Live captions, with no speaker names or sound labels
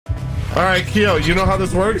All right, Keo, you know how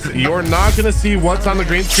this works? You're not gonna see what's on the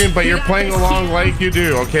green screen, but you're playing along like you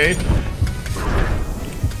do, okay?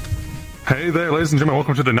 Hey there, ladies and gentlemen.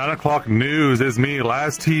 Welcome to the 9 o'clock news. It's me,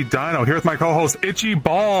 Last T Dino, here with my co-host, Itchy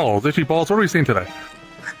Balls. Itchy Balls, what are we seeing today?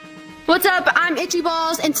 What's up? I'm Itchy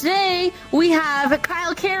Balls, and today we have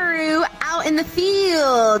Kyle Carew out in the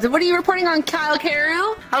field. What are you reporting on, Kyle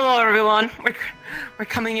Carew? Hello, everyone. We're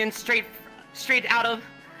coming in straight out of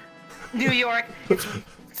New York. It's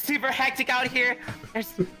super hectic out here.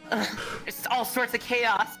 There's all sorts of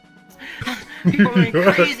chaos. People are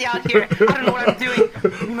going crazy out here. I don't know what I'm doing.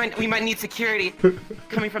 We might need security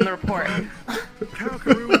coming from the report. Kyle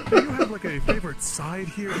Carew, do you have like a favorite side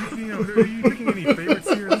here? Are you picking any favorites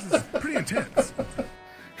here? This is pretty intense.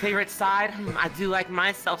 Favorite side? I do like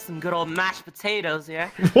myself some good old mashed potatoes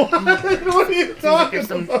here. What? What are you talking There's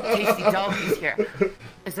some tasty doggies here.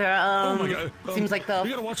 Is there, oh my God. Seems like the... You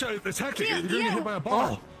gotta watch out, it's hectic. You're gonna get hit by a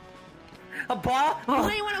ball. A ball? You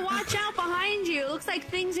might want to watch out behind you. It looks like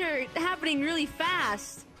things are happening really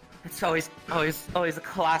fast. It's always a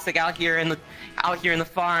classic out here in the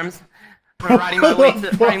farms. I'm riding my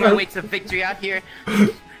way to victory out here.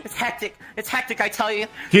 It's hectic. It's hectic, I tell you.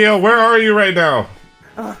 Keo, where are you right now?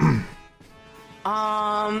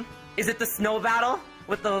 Is it the snow battle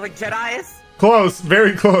with the Jedis? Close,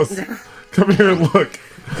 very close. Come here and look.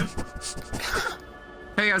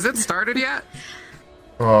 Hey, has it started yet?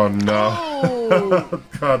 Oh no. Oh.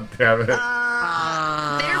 God damn it. They're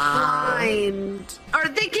blind. Or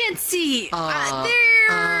they can't see.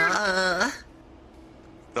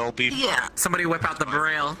 They'll be fine. Yeah. Somebody whip out the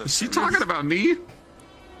braille. Is she talking about me?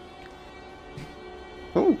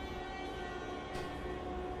 Oh.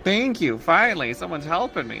 Thank you. Finally, someone's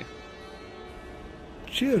helping me.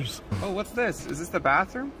 Cheers. Oh, what's this? Is this the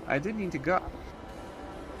bathroom? I did need to go.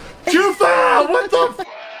 Jufa! What the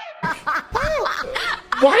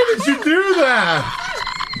Why did you do that?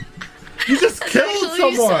 You just killed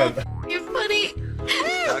someone! You're funny.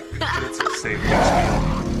 It's a safe.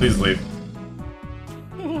 Please leave.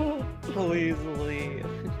 Please leave.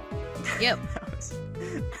 Yep.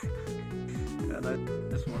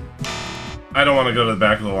 This one. I don't want to go to the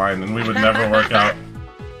back of the line, and we would never work out.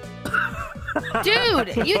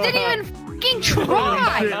 Dude, you didn't even fucking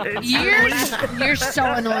try. You're so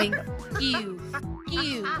annoying. You.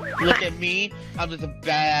 Look at me. I'm just a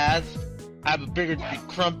badass. I have a bigger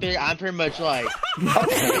crumpet. I'm pretty much like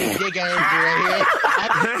big energy right here.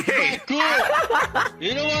 I'm that cool.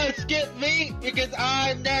 You don't want to skip me because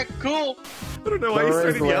I'm that cool. I don't know why you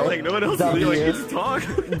started yelling. No one else is like, you just talk.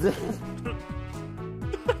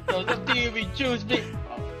 So it's up to you if you choose me.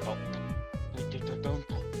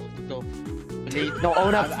 Please. No,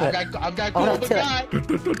 own up to it. I'm that cool of a guy.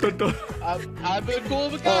 I've been cool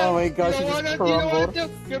of a guy. Oh my gosh, you just crumbled.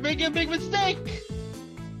 You're making a big mistake.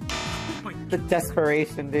 The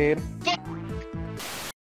desperation, dude. Okay.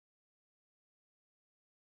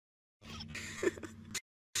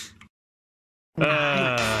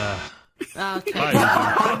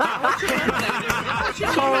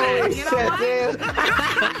 Holy shit, dude.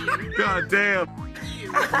 God damn.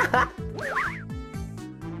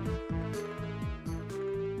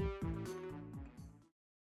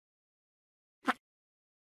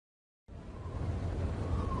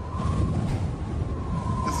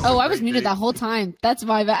 Oh, I was muted that whole time. That's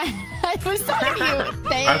my bad. I was talking to you.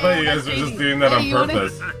 I thought you guys were just doing that on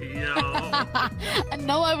purpose.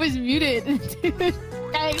 No, I was muted. Dude,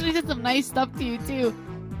 I actually did some nice stuff to you, too.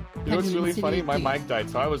 You know what's really funny? My mic died,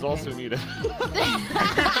 so I was also muted.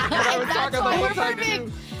 I was talking the whole time,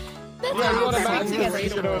 too. That's Yeah, you want to how match we're me?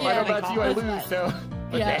 perfect If I don't match you, I lose, so...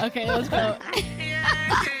 Yeah, okay, let's go.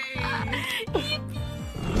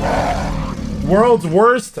 World's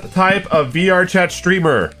worst type of VRChat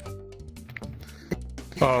streamer.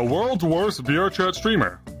 World's worst VRChat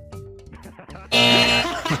streamer.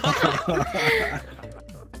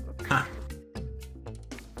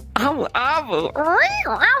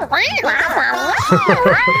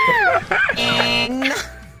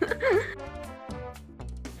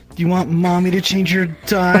 Do you want mommy to change your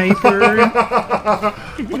diaper?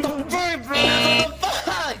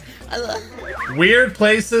 Weird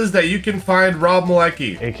places that you can find Rob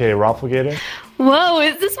Malecki. AKA Roflgator. Whoa,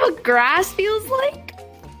 is this what grass feels like?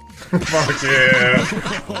 Fuck yeah.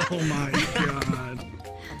 Oh my god.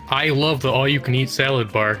 I love the all-you-can-eat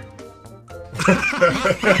salad bar.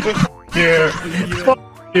 Yeah. Fuck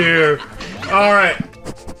you. All right.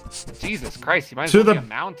 Jesus Christ, you might as To well the- be a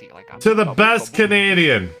Mountie. Like, To the best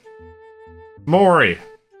Canadian. Maury.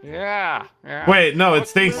 Yeah, yeah. Wait, no,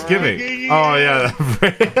 it's Thanksgiving. Oh, yeah.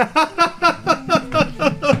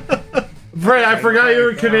 Ray, I forgot you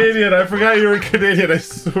were Canadian. I forgot you were Canadian. I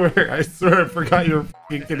swear, I forgot you were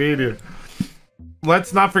fucking Canadian.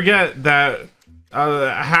 Let's not forget that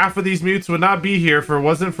half of these mutes would not be here if it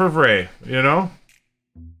wasn't for Ray, you know?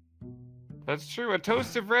 That's true. A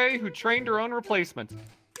toast to Ray, who trained her own replacement.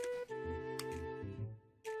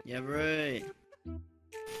 Yeah, right.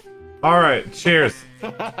 All right, cheers.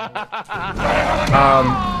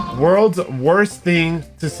 World's worst thing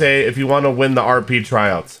to say if you want to win the RP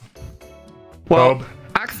tryouts. Well,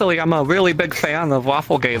 actually, I'm a really big fan of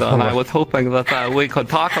Roflgator, and I was hoping that we could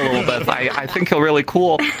talk a little bit. I think you're really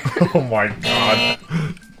cool. Oh my god.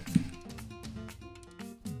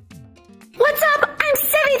 What's up? I'm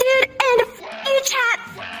Sevy Dude, and you chat,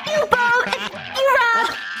 you Bob, and you Rob,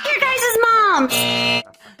 your guys' moms.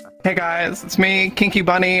 Hey guys, it's me, Kinky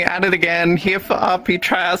Bunny, at it again, here for RP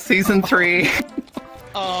Trash Season 3.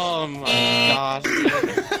 Oh my gosh.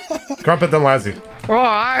 Crumpet and Lazzy.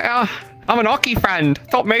 Oh, I'm an hockey friend.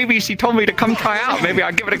 Thought maybe she told me to come try out. Maybe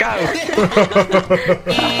I'd give it a go.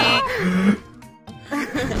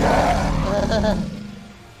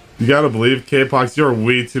 You gotta believe, K-Pox, you're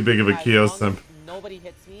way too big of a Kyo simp. Nobody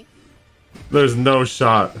hits me. There's no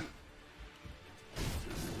shot.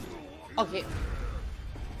 Okay.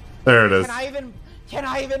 There it is. Can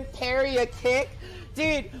I even parry a kick?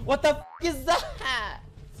 Dude, what the f is that?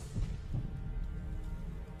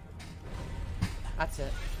 That's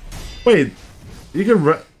it. Wait, you can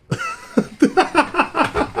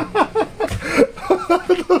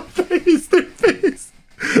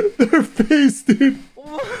their face, dude. Ew,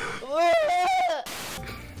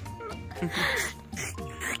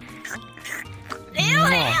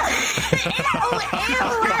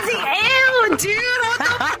 dude, what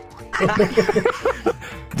the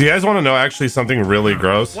Do you guys want to know actually something really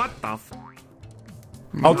gross? What the f?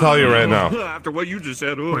 I'll tell you right now. After what you just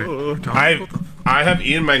said. I have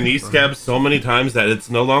eaten my knee scab so many times that it's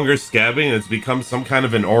no longer scabbing and it's become some kind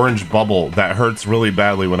of an orange bubble that hurts really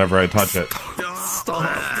badly whenever I touch it.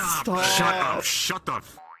 Stop. Shut up. Shut the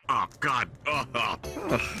f up. God.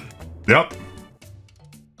 Yep.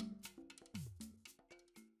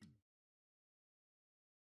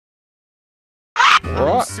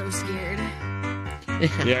 I'm so scared.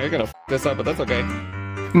 Yeah, you're gonna f this up, but that's okay.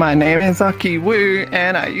 My name is xQcOW,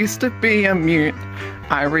 and I used to be a mute.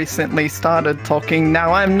 I recently started talking,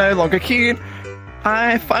 now I'm no longer cute.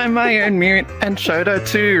 I find my own mute and showed her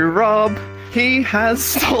to Rob. He has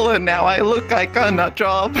stolen, now I look like a nut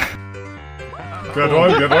job. Good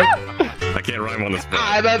one, good one. I can't rhyme on this book.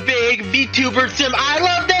 I'm a big VTuber sim. I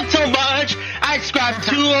love them so much. I subscribe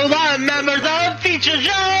to a lot of members of Feature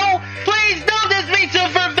Show. Please know this makes them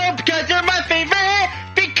for them because they're my favorite.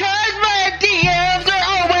 Because my DMs are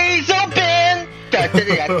always open.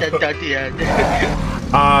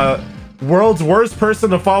 World's worst person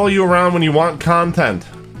to follow you around when you want content.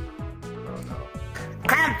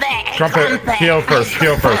 Crumpet. Kyo first.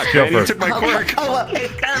 You took my quirk.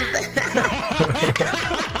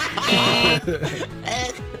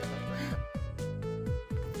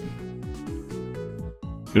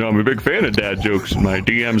 You know, I'm a big fan of dad jokes, and my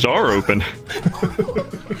DMs are open.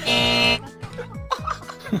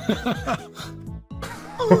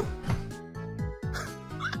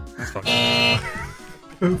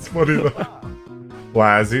 That's funny though.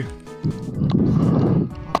 Lazzy.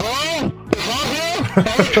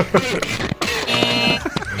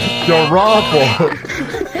 Yo, Raffle.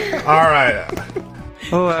 Alright.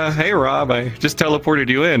 Oh, hey Rob, I just teleported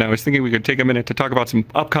you in. I was thinking we could take a minute to talk about some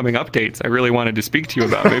upcoming updates I really wanted to speak to you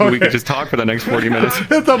about. Maybe we could just talk for the next 40 minutes.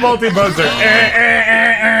 It's a multi-buzzer.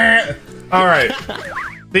 Alright.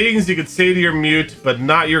 Things you could say to your mute, but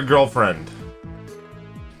not your girlfriend.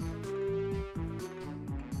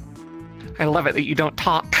 I love it that you don't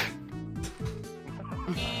talk.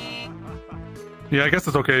 Yeah, I guess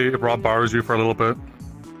it's okay if Rob borrows you for a little bit.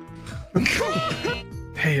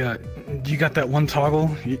 Hey, you got that one toggle?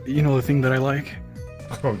 You know the thing that I like?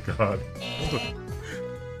 Oh, God.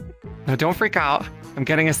 Now, don't freak out. I'm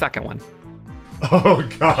getting a second one. Oh,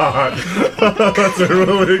 God. That's a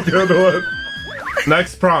really good one.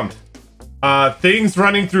 Next prompt. Things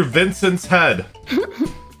running through Vincent's head.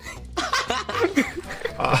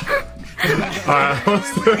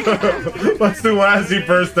 Let's do Lazzy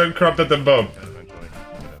first, then Crumpet, then Boom.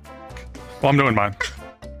 Well, I'm doing mine.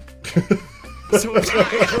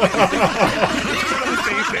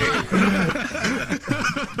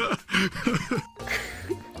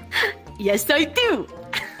 Yes, I do.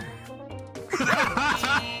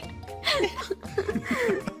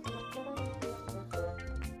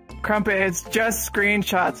 Crumpet, it's just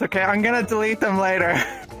screenshots, okay? I'm gonna delete them later.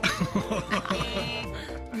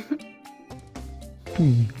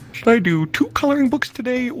 Should I do 2 coloring books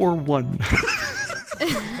today or 1?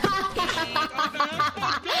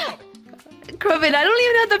 Corbin, I don't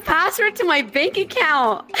even know the password to my bank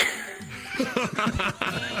account.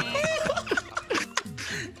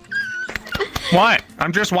 What?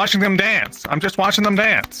 I'm just watching them dance. I'm just watching them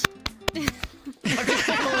dance.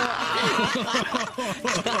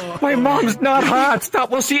 My mom's not hot.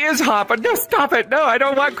 Stop. Well, she is hot, but no, stop it. No, I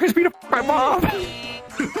don't want Crispy to f my mom.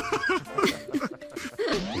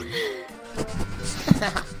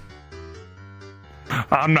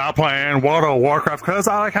 I'm not playing World of Warcraft because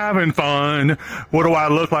I like having fun. What do I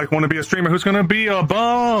look like? Want to be a streamer who's going to be a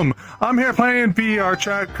bum? I'm here playing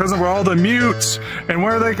VRChat because of all the mutes. And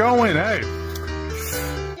where are they going? Hey.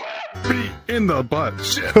 Be in the butt.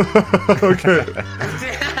 Shit. Okay.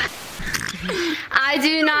 I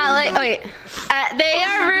do not like. Wait, they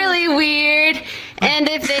are really weird, and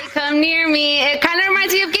if they come near me, it kind of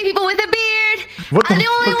reminds me of gay people with a beard. What the The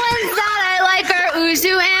only ones that I like are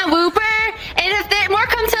Uzu and Whooper, and if they more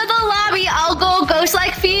come to the lobby, I'll go ghost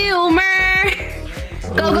like Fumer.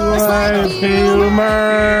 Go ghost like Fumer.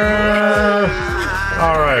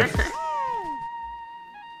 All right.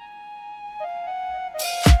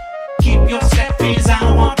 Keep your steppies,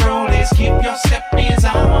 I want rollies. Keep your steppies,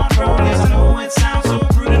 I want rollies. I know it sounds so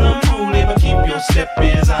crude and unholy, but keep your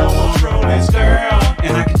steppies, I want rollies, girl.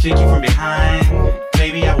 And I can take you from behind,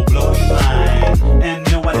 baby, I will blow your mind.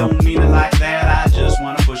 And no, I don't mean it like that, I just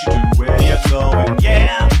wanna push you to where you're going,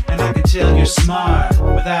 yeah. And I can tell you're smart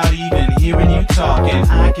without even hearing you talking.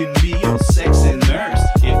 I can be your sexy nurse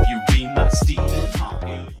if you be my Stephen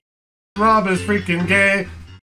Hawking. Rob is freaking gay.